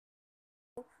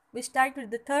we start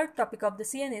with the third topic of the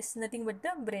CNS, nothing but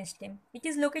the brainstem. It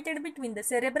is located between the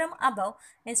cerebrum above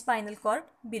and spinal cord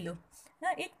below.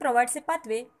 It provides a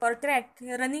pathway for tract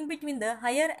running between the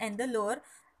higher and the lower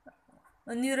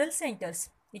neural centers.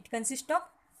 It consists of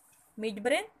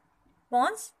midbrain,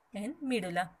 pons, and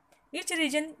medulla. Each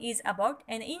region is about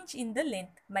an inch in the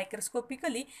length.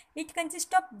 Microscopically, it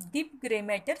consists of deep gray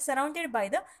matter surrounded by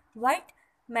the white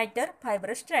matter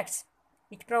fibrous tracts.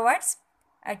 It provides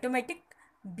automatic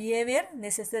behavior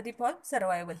necessary for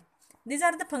survival. These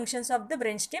are the functions of the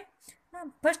brainstem.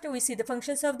 First, we see the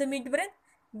functions of the midbrain.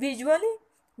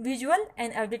 Visual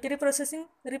and auditory processing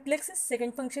reflexes.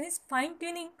 Second function is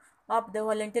fine-tuning of the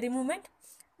voluntary movement.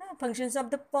 Functions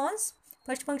of the pons.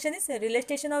 First function is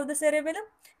relaxation of the cerebellum.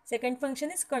 Second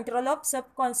function is control of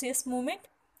subconscious movement.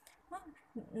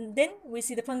 Then we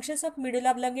see the functions of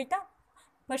medulla oblongata.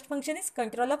 First function is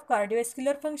control of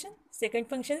cardiovascular function. Second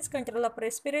function is control of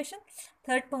respiration.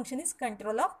 Third function is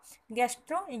control of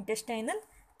gastrointestinal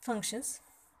functions.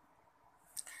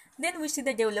 Then we see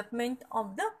the development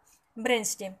of the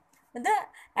brainstem. The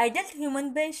adult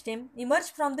human brainstem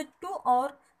emerged from the 2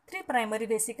 or 3 primary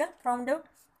vesicles formed out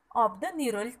of the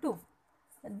neural tube.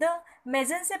 The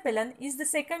mesencephalon is the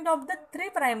second of the 3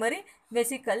 primary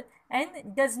vesicles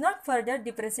and does not further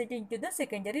differentiate into the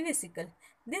secondary vesicle.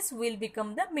 This will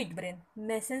become the midbrain.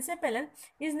 Mesencephalon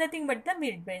is nothing but the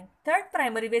midbrain. Third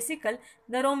primary vesicle,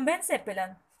 the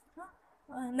rhombencephalon,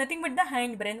 nothing but the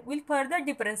hindbrain, will further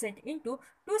differentiate into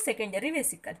 2 secondary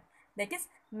vesicles, that is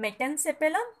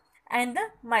metencephalon and the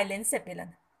myelencephalon.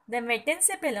 The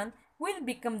metencephalon will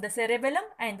become the cerebellum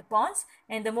and the pons,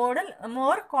 and the more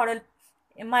caudal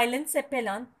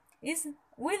myelencephalon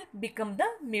will become the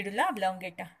medulla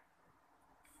oblongata.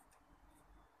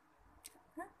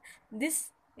 This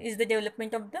is the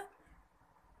development of the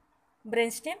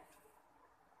brainstem.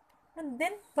 And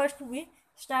then first we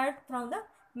start from the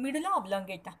medulla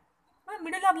oblongata.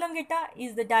 Medulla oblongata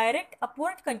is the direct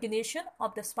upward continuation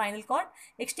of the spinal cord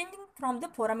extending from the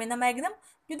foramina magnum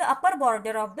to the upper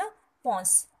border of the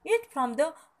pons. It from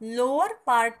the lower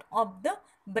part of the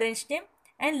brainstem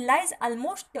and lies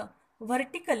almost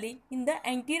vertically in the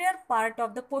anterior part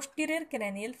of the posterior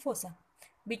cranial fossa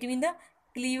between the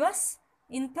clavus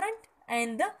in front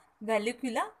and the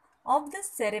vallecula of the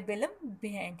cerebellum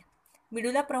behind.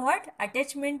 Medulla provides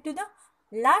attachment to the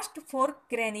last 4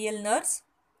 cranial nerves.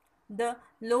 The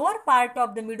lower part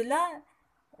of the medulla,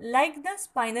 like the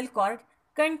spinal cord,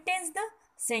 contains the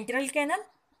central canal.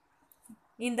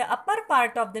 In the upper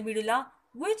part of the medulla,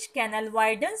 which canal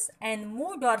widens and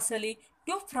moves dorsally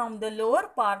to from the lower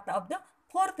part of the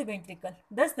 4th ventricle.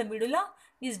 Thus, the medulla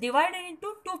is divided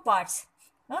into 2 parts: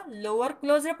 lower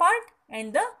closer part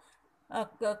and the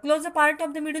closer part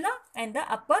of the medulla, and the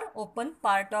upper open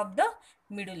part of the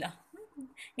medulla.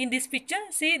 In this picture,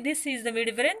 see, this is the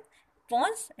midbrain,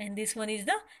 pons, and this one is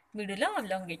the medulla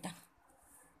oblongata.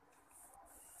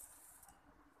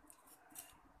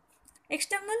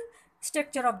 External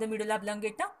structure of the medulla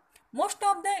oblongata. Most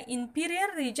of the inferior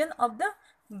region of the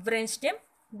brainstem,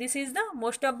 this is the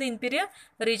most of the inferior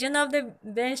region of the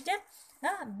brainstem,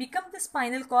 become the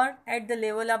spinal cord at the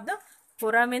level of the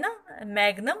foramina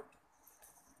magnum.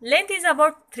 Length is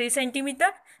about 3 cm,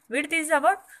 width is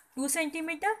about 2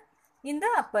 cm in the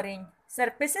upper end.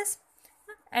 Surfaces,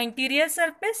 anterior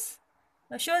surface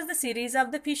shows the series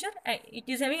of the fissure. It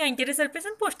is having anterior surface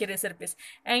and posterior surface.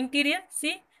 Anterior,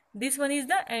 see, this one is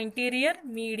the anterior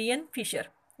median fissure.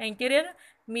 Anterior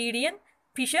median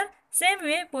fissure. Same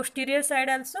way, posterior side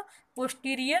also,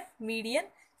 posterior median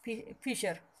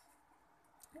fissure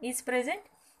is present.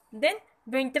 Then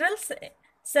ventral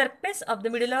surface of the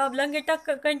medulla oblongata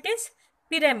contains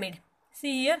pyramid.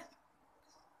 See here.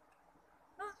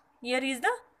 Here is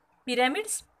the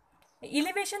pyramids.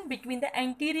 Elevation between the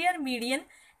anterior median,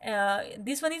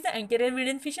 this one is the anterior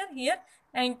median fissure. Here,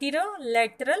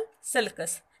 anterolateral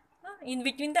sulcus. In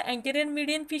between the anterior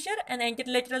median fissure and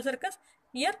anterolateral sulcus,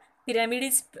 here pyramid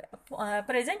is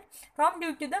present from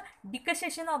due to the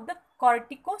decussation of the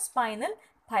corticospinal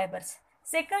fibers.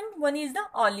 Second one is the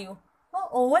olive.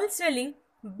 Oval swelling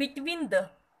between the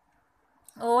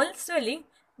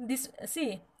this,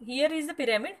 see, here is the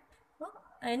pyramid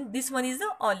and this one is the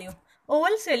olive.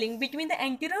 Oval swelling between the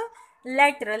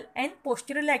anterolateral and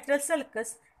posterolateral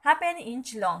sulcus half an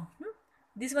inch long.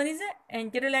 This one is the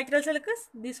anterolateral sulcus,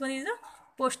 this one is the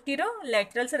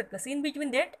posterolateral sulcus. In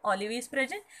between that, olive is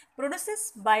present,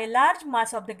 produces by a large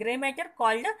mass of the grey matter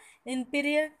called the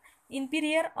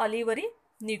inferior olivary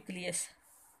nucleus.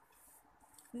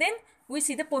 Then we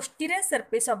see the posterior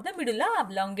surface of the medulla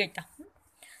oblongata.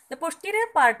 The posterior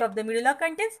part of the medulla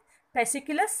contains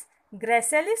fasciculus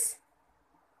gracilis,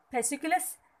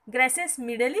 fasciculus grasses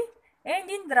medially and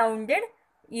in rounded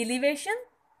elevation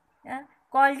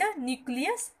called the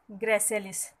nucleus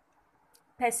gracilis.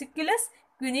 Fasciculus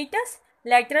cuneatus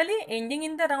laterally ending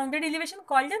in the rounded elevation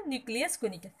called the nucleus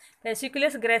cuneatus.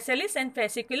 Fasciculus gracilis and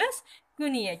fasciculus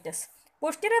cuneatus.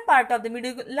 Posterior part of the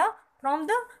medulla from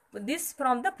the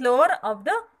floor of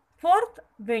the fourth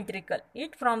ventricle.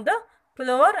 It from the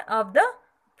floor of the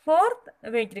fourth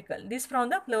ventricle. This from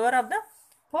the floor of the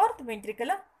fourth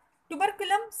ventricle.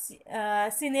 Tuberculum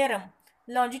cinerum,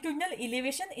 longitudinal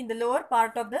elevation in the lower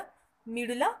part of the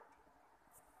medulla,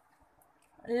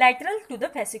 lateral to the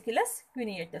fasciculus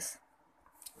cuneatus.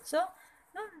 So,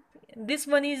 this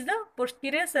one is the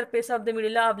posterior surface of the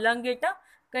medulla oblongata,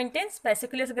 contains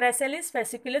fasciculus gracilis,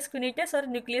 fasciculus cuneatus or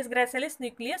nucleus gracilis,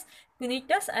 nucleus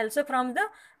cuneatus, also from the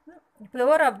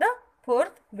floor of the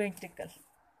fourth ventricle.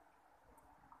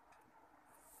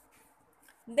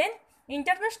 Then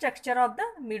internal structure of the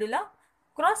medulla,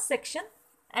 cross section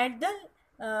at the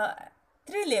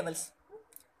 3 levels.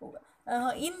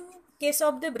 In case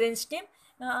of the brainstem,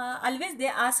 always they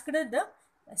asked the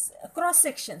cross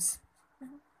sections.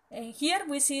 Here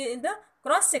we see the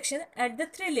cross section at the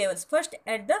 3 levels. First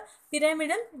at the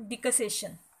pyramidal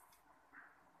decussation.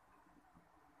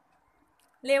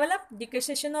 Level of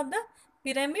decussation of the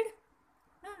pyramid,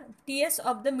 TS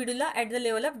of the medulla at the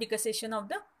level of decussation of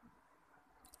the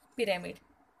pyramid.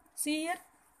 See here,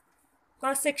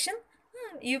 cross section.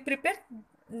 You prepare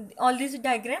all this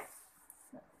diagram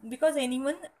because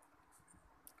anyone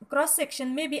cross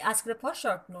section may be asked for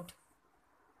short note.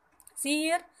 See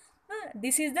here,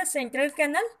 this is the central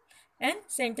canal and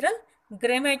central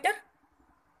gray matter.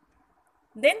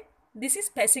 Then this is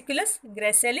fasciculus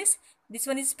gracilis. This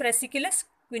one is fasciculus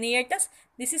cuneatus.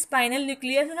 This is spinal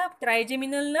nucleus of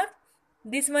trigeminal nerve.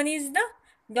 This one is the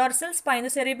dorsal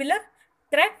spinocerebellar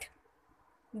tract.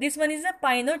 This one is the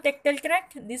pinotectal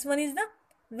tract. This one is the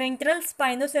ventral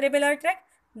spinocerebellar tract.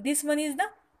 This one is the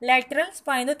lateral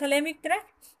spinothalamic tract.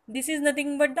 This is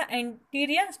nothing but the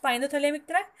anterior spinothalamic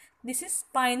tract. This is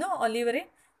spino-olivary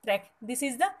tract. This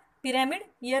is the pyramid.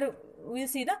 Here we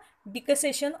see the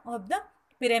decussation of the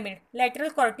pyramid.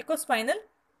 Lateral corticospinal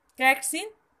tract seen.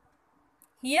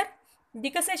 Here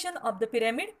decussation of the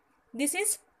pyramid. This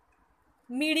is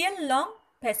medial long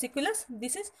fasciculus.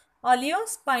 This is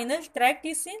oliospinal tract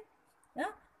is seen.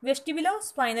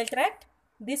 Vestibulospinal tract.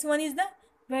 This one is the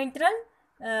ventral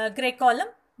gray column.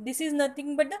 This is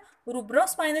nothing but the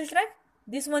rubrospinal tract.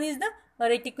 This one is the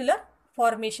reticular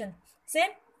formation.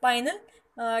 Same spinal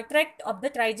tract of the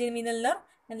trigeminal nerve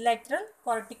and lateral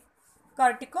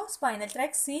corticospinal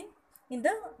tract seen in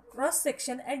the cross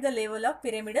section at the level of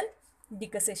pyramidal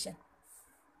decussation.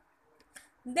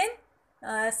 Then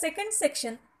second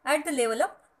section at the level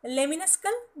of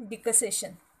lemniscal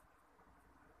decussation.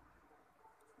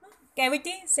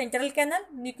 Cavity, central canal,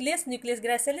 nucleus, nucleus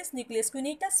gracilis, nucleus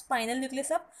cuneatus, spinal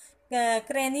nucleus of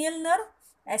cranial nerve,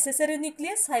 accessory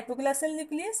nucleus, hypoglossal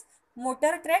nucleus,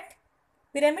 motor tract,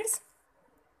 pyramids,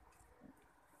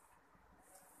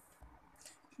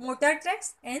 motor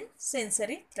tracts and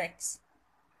sensory tracts.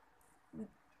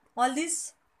 All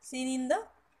these seen in the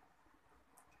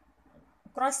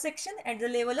cross section at the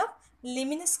level of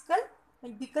lemniscal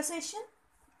decussation.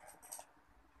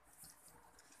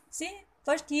 See,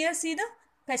 first here see the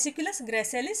fasciculus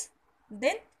gracilis,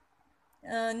 then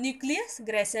nucleus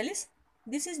gracilis.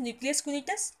 This is nucleus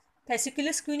cuneatus,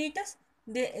 fasciculus cuneatus.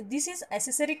 This is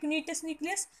accessory cuneatus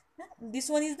nucleus. This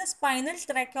one is the spinal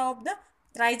tract of the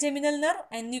trigeminal nerve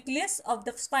and nucleus of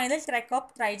the spinal tract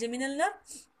of trigeminal nerve.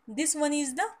 This one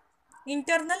is the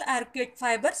internal arcuate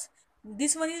fibers.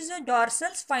 This one is the dorsal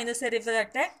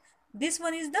spinocerebellar tract. This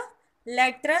one is the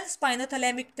lateral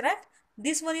spinothalamic tract.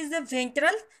 This one is the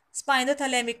ventral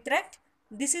spinothalamic tract.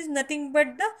 This is nothing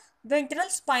but the ventral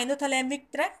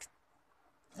spinothalamic tract.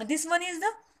 This one is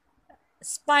the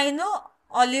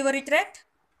spino-olivary tract.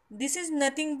 This is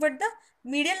nothing but the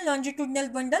medial longitudinal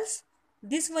bundles.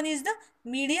 This one is the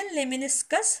medial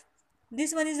lemniscus.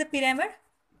 This one is the pyramid.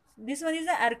 This one is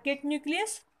the arcuate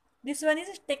nucleus. This one is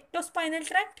the tectospinal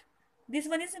tract. This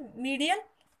one is medial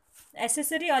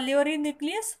accessory olivary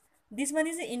nucleus. This one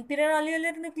is the inferior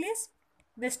olivary nucleus.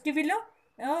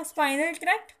 Vestibulospinal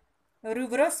tract,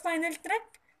 rubrospinal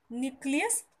tract,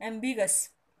 nucleus ambiguous.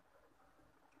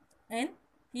 And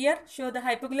here show the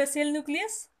hypoglossal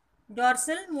nucleus,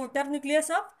 dorsal motor nucleus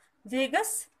of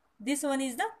vagus. This one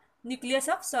is the nucleus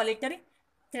of solitary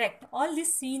tract. All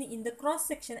this seen in the cross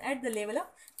section at the level of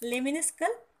lemniscal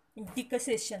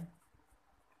decussation.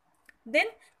 Then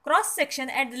cross section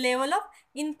at the level of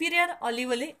inferior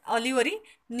olivary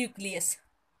nucleus.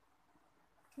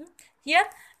 Here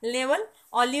level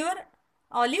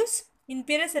olives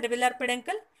inferior cerebellar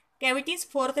peduncle, cavity is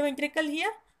fourth ventricle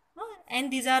here, and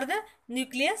these are the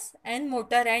nucleus and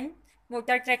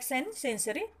motor tracts and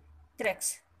sensory tracts.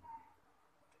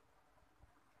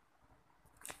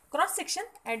 Cross section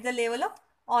at the level of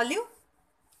olive,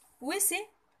 we see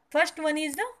first one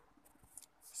is the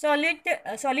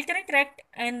solitary tract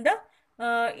and the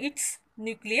its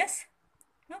nucleus,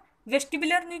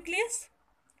 vestibular nucleus,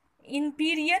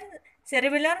 inferior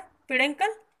cerebellar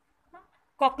peduncle,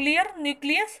 cochlear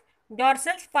nucleus,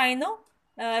 dorsal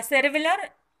spinocerebellar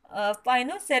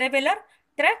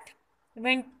tract,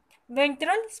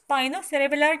 ventral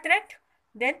spinocerebellar tract,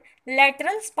 then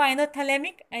lateral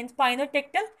spinothalamic and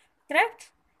spinotectal tract.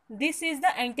 This is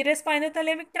the anterior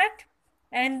spinothalamic tract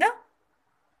and the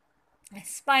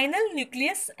spinal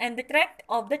nucleus and the tract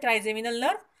of the trigeminal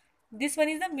nerve. This one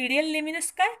is the medial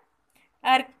lemnisci,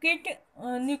 arcuate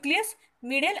nucleus,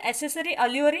 medial accessory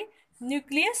alveoli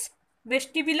nucleus,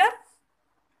 vestibular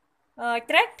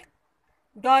tract,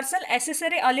 dorsal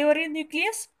accessory alveoli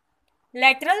nucleus,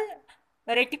 lateral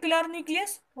reticular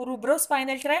nucleus,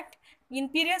 rubrospinal tract,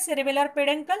 inferior cerebellar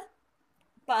peduncle,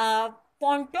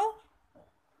 ponto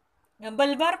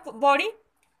bulbar body,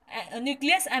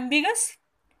 nucleus ambiguous,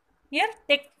 here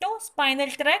tectospinal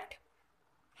tract,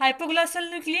 hypoglossal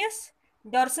nucleus,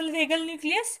 dorsal vagal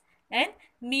nucleus and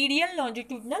medial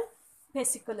longitudinal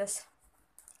fasciculus.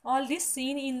 All this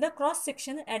seen in the cross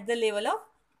section at the level of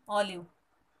olive.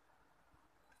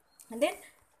 And then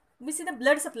we see the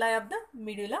blood supply of the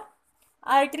medulla.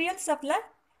 Arterial supply,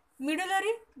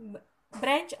 medullary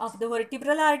branch of the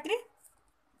vertebral artery,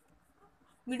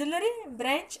 medullary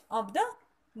branch of the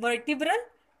vertebral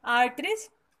arteries,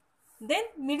 then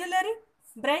medullary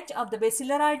branch of the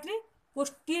basilar artery,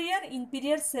 posterior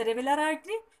inferior cerebellar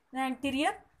artery and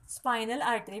anterior spinal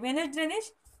artery. Venous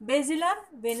drainage, basilar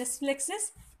venous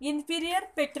plexus, inferior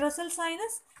petrosal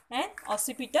sinus and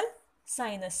occipital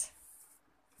sinus.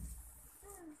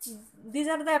 These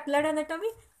are the applied anatomy.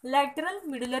 Lateral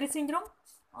medullary syndrome,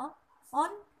 on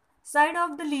side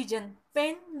of the lesion,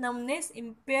 pain, numbness,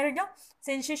 impaired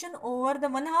sensation over the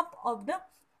one half of the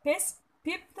face,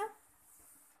 fifth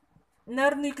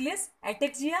nerve nucleus,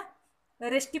 ataxia,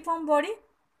 restiform body,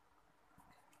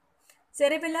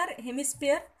 cerebellar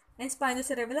hemisphere and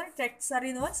spinocerebellar tracts are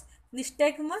involved,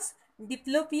 nystagmus,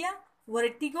 diplopia,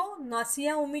 vertigo,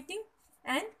 nausea, vomiting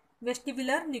and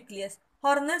vestibular nucleus,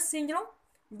 Horner's syndrome,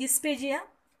 dysphagia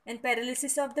and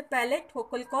paralysis of the palate,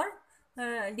 vocal cord,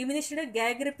 diminished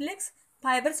gag reflex,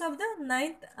 fibers of the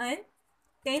 9th and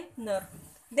 10th nerve.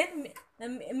 Then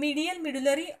medial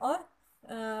medullary or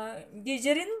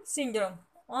Dejerin syndrome,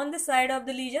 on the side of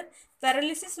the lesion,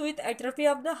 paralysis with atrophy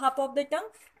of the half of the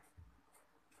tongue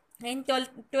and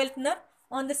 12th nerve,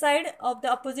 on the side of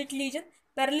the opposite lesion,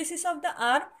 paralysis of the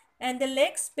arm and the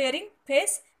leg, sparing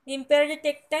face, impaired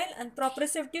tactile and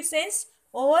proprioceptive sense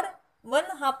over one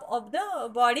half of the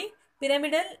body,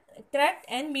 pyramidal tract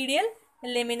and medial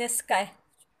lemnisci.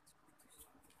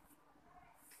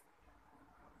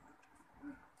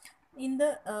 In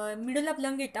the medulla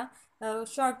oblongata,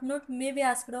 short note may be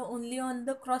asked only on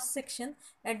the cross section.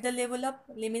 At the level of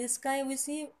lemnisci, we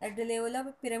see at the level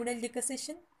of pyramidal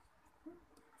decussation,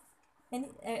 and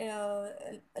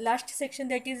last section,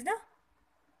 that is the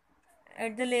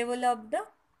at the level of the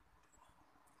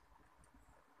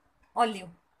olive.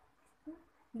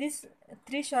 These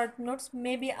three short notes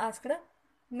may be asked,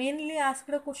 mainly asked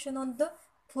a question on the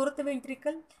fourth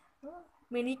ventricle,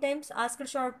 many times asked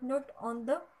short note on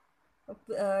the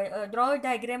draw a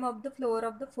diagram of the floor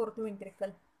of the fourth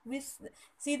ventricle. We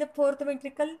see the fourth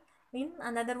ventricle in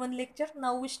another one lecture.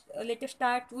 Now we let us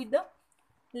start with the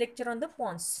lecture on the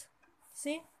pons.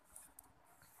 See,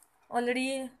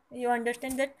 already you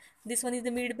understand that this one is the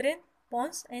midbrain,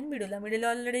 pons and medulla. Medulla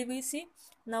already we see.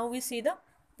 Now we see the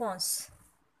pons.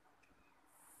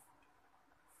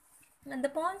 And the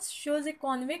pons shows a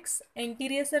convex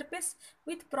anterior surface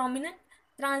with prominent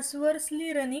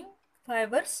transversely running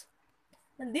fibers.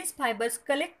 And these fibers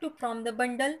collect to form the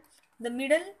bundle, the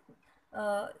middle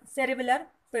cerebellar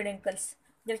peduncles.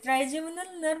 The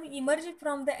trigeminal nerve emerges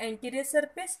from the anterior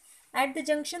surface at the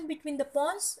junction between the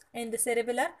pons and the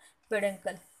cerebellar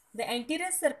peduncle. The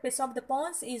anterior surface of the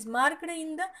pons is marked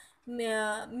in the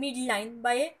midline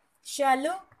by a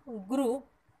shallow groove,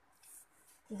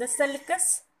 the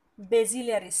sulcus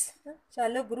basilaris,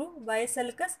 shallow groove by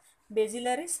sulcus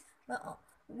basilaris,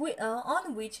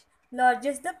 on which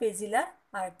lodges the basilar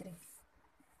artery.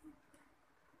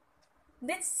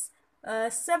 This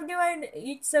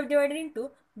subdivided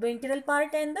into ventral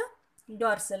part and the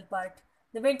dorsal part.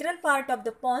 The ventral part of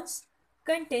the pons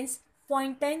contains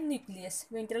pontine nucleus.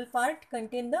 Ventral part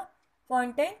contains the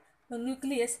pontine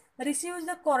nucleus receives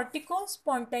the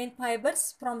corticospondine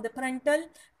fibers from the frontal,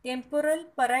 temporal,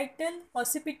 parietal,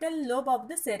 occipital lobe of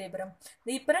the cerebrum.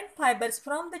 The efferent fibers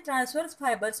from the transverse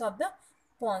fibers of the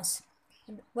pons.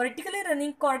 Vertically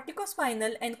running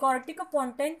corticospinal and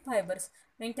corticopontine fibers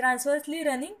and transversely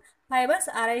running fibers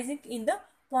arising in the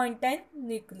pontine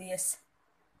nucleus.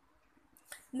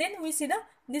 Then we see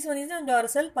this one is the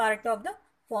dorsal part of the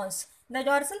pons. The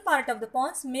dorsal part of the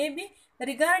pons may be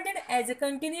regarded as a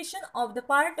continuation of the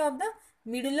part of the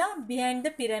medulla behind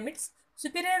the pyramids,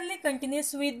 superiorly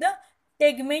continuous with the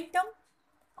tegmentum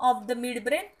of the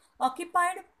midbrain,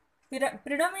 occupied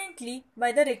predominantly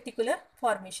by the reticular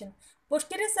formation.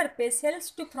 Posterior surface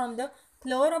helps to from the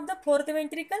floor of the fourth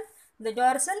ventricle. The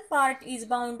dorsal part is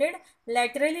bounded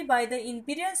laterally by the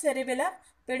inferior cerebellar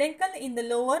peduncle in the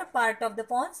lower part of the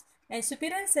pons and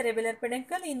superior cerebellar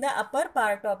peduncle in the upper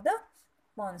part of the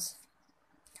pons.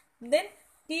 Then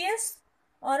TS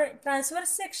or transverse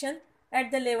section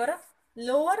at the level of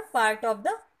lower part of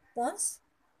the pons.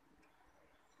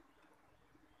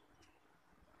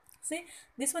 See,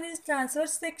 this one is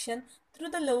transverse section through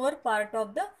the lower part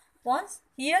of the pons.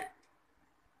 Here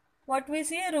what we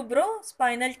see,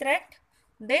 rubrospinal tract.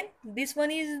 Then this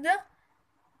one is the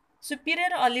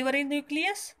superior olivary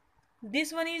nucleus.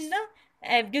 This one is the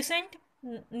abducent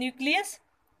nucleus.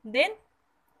 Then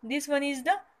this one is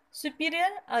the superior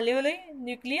olivary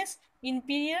nucleus,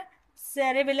 inferior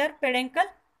cerebellar peduncle,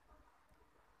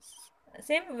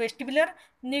 same vestibular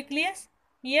nucleus.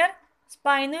 Here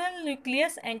spinal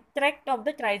nucleus and tract of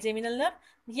the trigeminal nerve.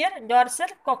 Here dorsal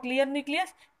cochlear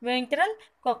nucleus, ventral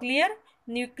cochlear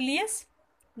nucleus.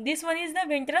 This one is the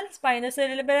ventral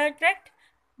spinocerebellar tract.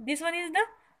 This one is the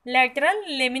lateral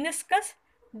lemniscus.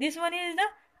 This one is the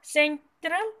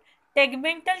central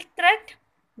tegmental tract.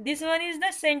 This one is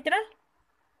the central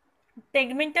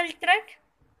tegmental tract.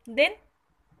 Then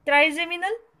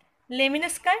trigeminal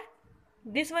lemnisci.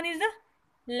 This one is the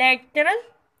lateral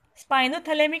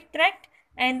spinothalamic tract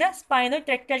and the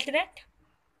spinotractal tract.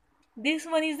 This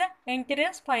one is the anterior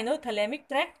spinothalamic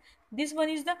tract. This one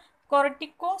is the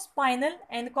corticospinal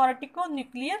and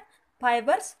corticonuclear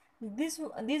fibers. These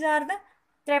are the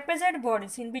trapezoid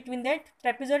bodies. In between that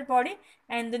trapezoid body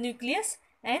and the nucleus,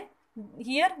 and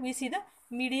here we see the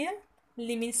medial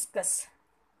lemniscus.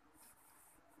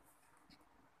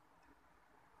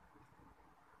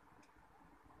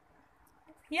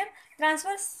 Here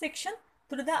transverse section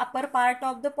through the upper part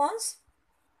of the pons.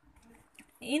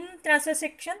 In transverse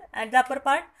section at the upper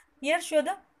part, here show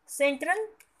the central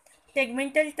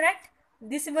tegmental tract.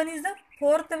 This one is the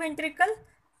fourth ventricle.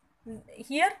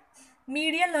 Here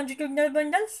medial longitudinal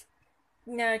bundles,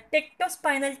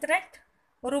 tectospinal tract,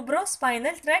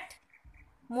 rubrospinal tract,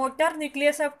 motor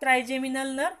nucleus of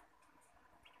trigeminal nerve,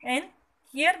 and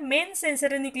here main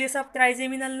sensory nucleus of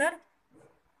trigeminal nerve,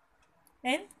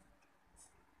 and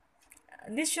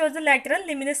this shows the lateral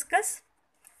lemniscus,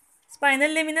 spinal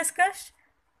lemniscus,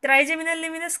 trigeminal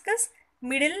lemniscus,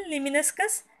 middle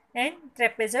lemniscus, and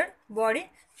trapezoid body,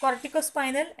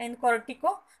 corticospinal and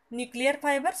corticonuclear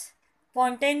fibers,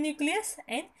 pontine nucleus,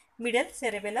 and middle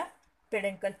cerebellar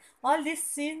peduncle. All this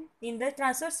seen in the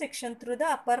transverse section through the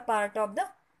upper part of the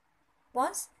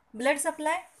pons. Blood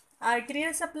supply,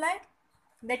 arterial supply,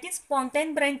 that is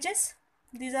pontine branches.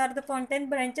 These are the pontine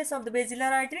branches of the basilar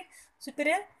artery,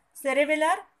 superior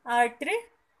cerebellar artery,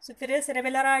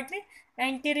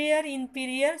 anterior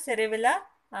inferior cerebellar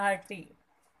artery,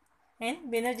 and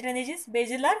venous drainage is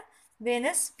basilar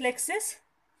venous plexus,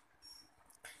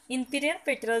 inferior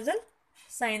petrosal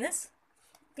sinus.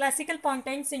 Classical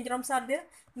pontine syndromes are there: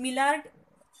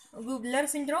 Millard-Gubler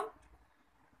syndrome,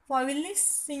 Fowlis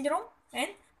syndrome, and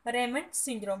Raymond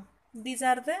syndrome. These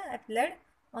are the applied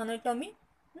anatomy.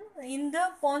 In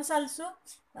the pons also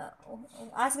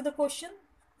ask the question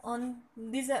on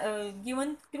these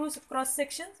given through cross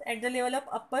sections at the level of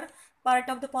upper part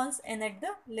of the pons and at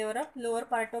the level of lower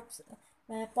part of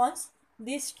pons.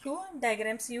 These two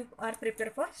diagrams you are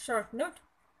prepared for short note.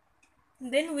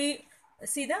 Then we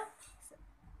see the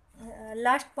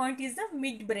last point is the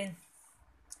midbrain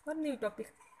or new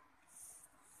topic.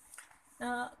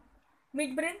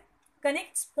 Midbrain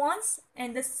connects pons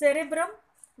and the cerebrum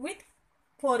with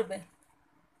forebrain.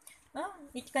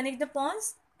 It connects the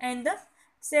pons and the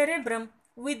cerebrum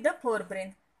with the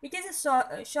forebrain. It is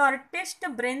a shortest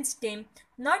brain stem,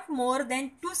 not more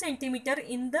than 2 cm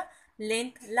in the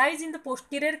length, lies in the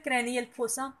posterior cranial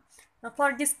fossa.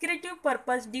 For descriptive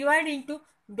purpose, divide into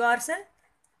dorsal,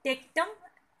 tectum,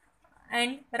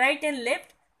 and right and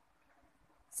left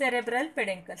cerebral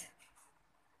peduncle.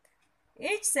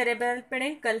 Each cerebral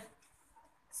peduncle,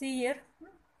 see here,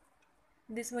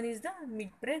 this one is the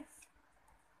midbrain.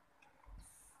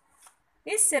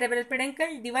 Its cerebral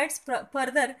peduncle divides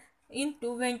further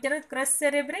into ventral crus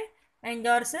cerebrae and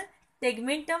dorsal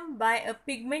tegmentum by a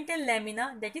pigmental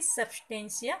lamina, that is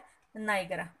substantia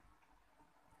nigra.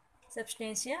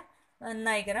 Substantia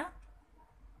nigra.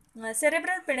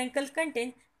 Cerebral peduncle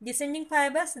contains descending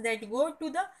fibers that go to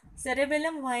the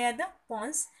cerebellum via the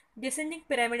pons, descending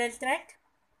pyramidal tract,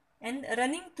 and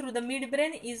running through the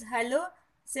midbrain is hollow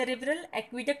cerebral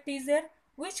aqueduct is there,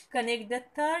 which connect the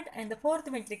third and the fourth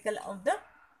ventricle of the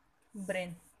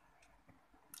brain.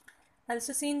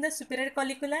 Also seen the superior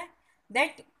colliculi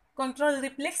that control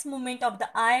reflex movement of the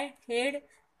eye, head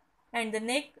and the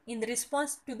neck in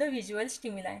response to the visual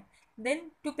stimuli.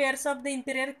 Then two pairs of the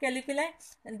inferior colliculi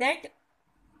that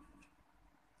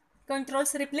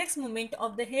controls reflex movement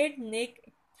of the head,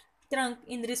 neck, trunk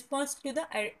in response to the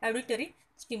auditory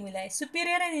stimuli.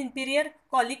 Superior and inferior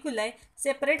colliculi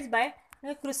separates by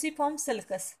a cruciform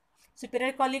sulcus.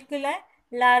 Superior colliculi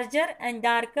larger and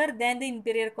darker than the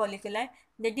inferior colliculi.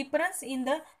 The difference in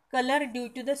the color due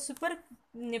to the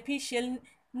superficial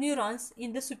neurons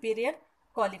in the superior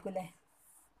colliculi.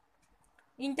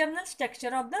 Internal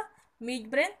structure of the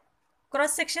midbrain,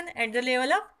 cross section at the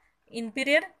level of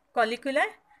inferior colliculi,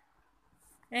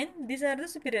 and these are the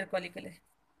superior colliculi.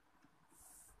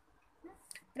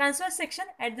 Transverse section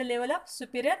at the level of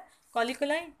superior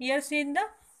colliculi. Here seen the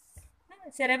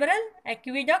cerebral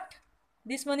aqueduct.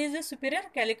 This one is the superior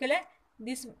colliculi.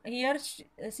 This here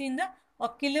seen the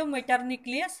oculomotor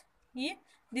nucleus. Here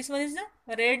this one is the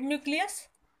red nucleus,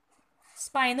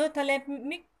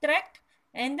 spinothalamic tract,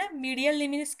 and the medial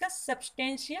lemniscus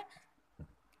substantia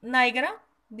nigra.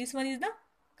 This one is the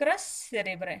crus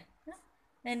cerebrae,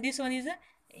 and this one is the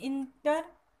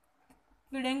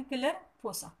interpeduncular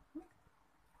fossa.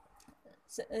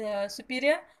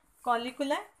 Superior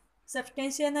colliculi,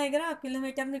 substantia nigra,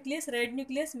 oculomotor nucleus, red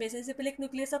nucleus, mesencephalic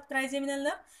nucleus of trigeminal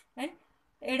nerve, and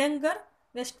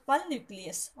Edinger-Westphal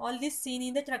nucleus. All this seen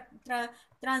in the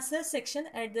transverse section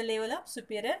at the level of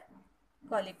superior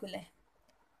colliculi.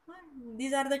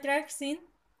 These are the tracts seen: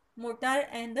 motor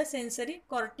and the sensory,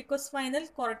 corticospinal,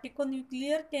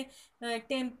 corticonuclear,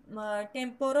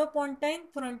 temporopontine,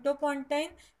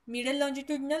 frontopontine, middle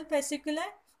longitudinal fasciculi,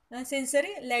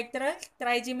 sensory, lateral,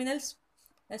 trigeminal,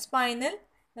 spinal,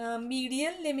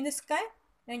 medial lemnisci,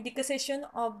 and decussation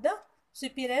of the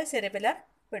superior cerebellar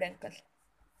peduncle.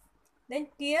 Then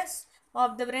TS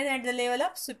of the brain at the level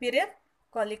of superior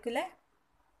colliculi.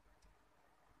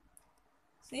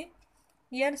 See,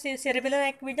 here say cerebellar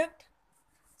aqueduct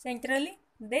centrally,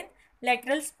 then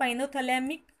lateral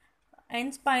spinothalamic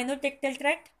and spinotectal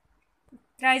tract,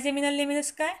 trigeminal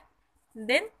lemnisci,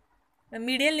 then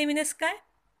medial lemnisci.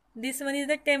 This one is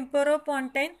the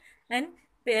temporopontine and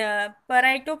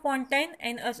paritopontine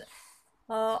and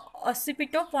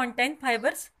occipitopontine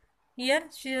fibers. Here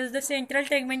shows the central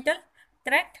tegmental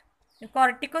tract,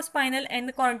 corticospinal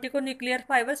and corticonuclear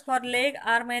fibers for leg,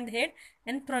 arm and head,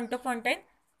 and frontopontine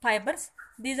fibers.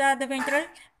 These are the ventral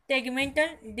tegmental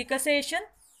decussation,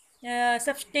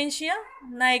 substantia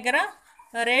nigra,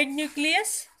 red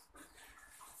nucleus,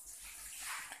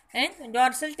 and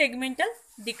dorsal tegmental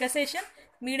decussation,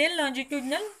 medial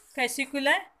longitudinal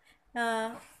fasciculi,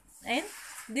 and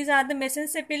these are the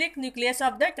mesencephalic nucleus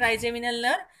of the trigeminal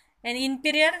nerve, and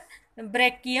inferior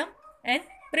brachium, and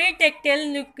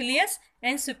pretectal nucleus,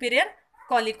 and superior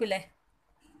colliculi.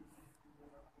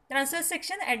 Transverse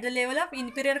section at the level of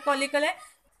inferior colliculi: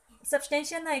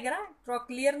 substantia nigra,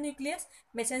 trochlear nucleus,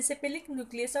 mesencephalic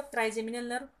nucleus of trigeminal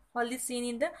nerve. All is seen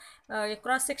in the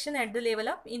cross section at the level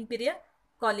of inferior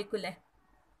colliculi.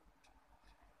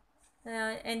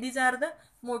 And these are the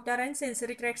motor and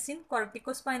sensory tracts in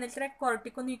corticospinal tract,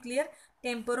 corticonuclear,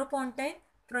 temporopontine,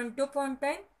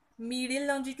 frontopontine, medial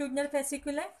longitudinal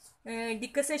fasciculi,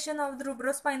 decussation of the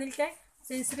rubrospinal tract,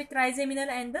 sensory trigeminal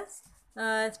and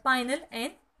the spinal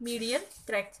and medial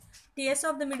tracts. TS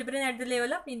of the midbrain at the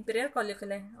level of inferior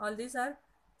colliculi. All these are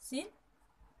seen.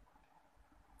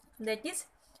 That is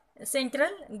central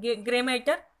gray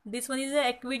matter. This one is the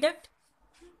aqueduct.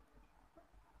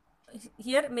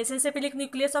 Here mesencephalic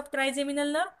nucleus of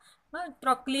trigeminal nerve,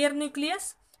 trochlear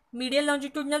nucleus, medial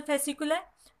longitudinal fasciculi,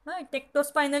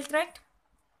 tectospinal tract.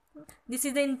 This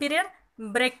is the inferior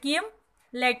brachium,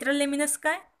 lateral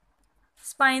lemnisci,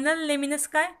 spinal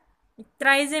lemnisci,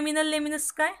 trigeminal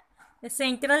lemnisci,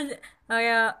 central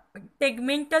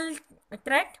tegmental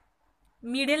tract,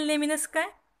 medial lemnisci,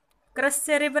 crus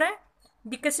cerebrae,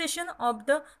 decussation of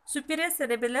the superior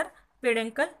cerebellar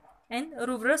peduncle, and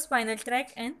rubrospinal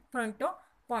tract and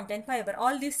frontopontine fiber.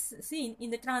 All this seen in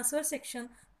the transverse section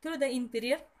through the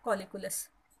inferior colliculus.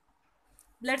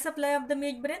 Blood supply of the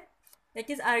midbrain, that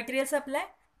is arterial supply: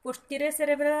 posterior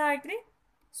cerebral artery,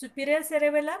 superior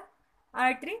cerebellar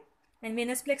artery, and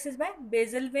venous plexus by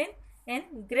basal vein and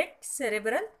great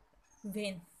cerebral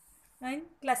vein. And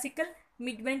classical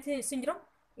midvein syndrome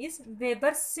is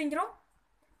Weber's syndrome,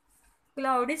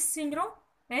 Claudius syndrome,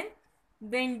 and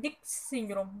Bendix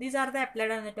syndrome. These are the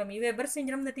applied anatomy. Weber's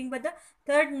syndrome, nothing but the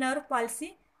third nerve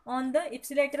palsy on the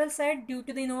ipsilateral side due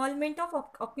to the involvement of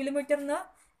oculomotor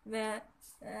nerve,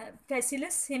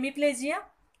 facialis hemiplegia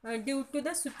due to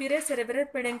the superior cerebral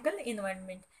peduncle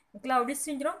involvement. Claudius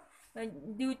syndrome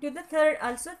due to the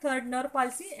third nerve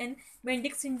palsy, and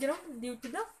Bendix syndrome due to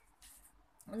the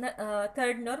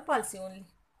third nerve palsy only.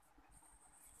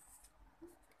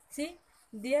 See,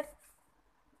 there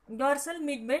dorsal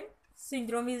midvein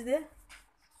syndrome is there.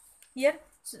 Here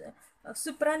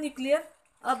supranuclear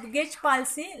upgauge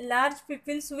palsy, large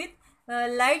pupils with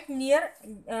light near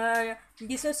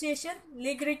dissociation,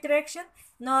 leg retraction,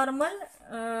 normal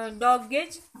dog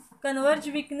gauge, converge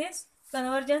weakness,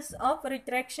 convergence of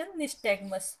retraction,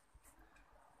 nystagmus.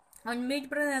 On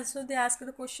midbrain also they ask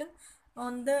the question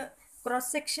on the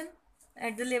cross section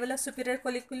at the level of superior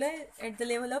colliculi, at the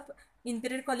level of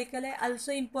inferior colliculi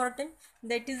also important,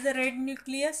 that is the red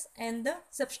nucleus and the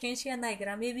substantia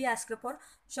nigra. Maybe asked for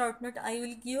short note, I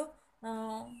will give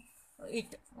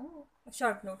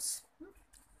short notes.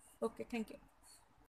 Okay, thank you.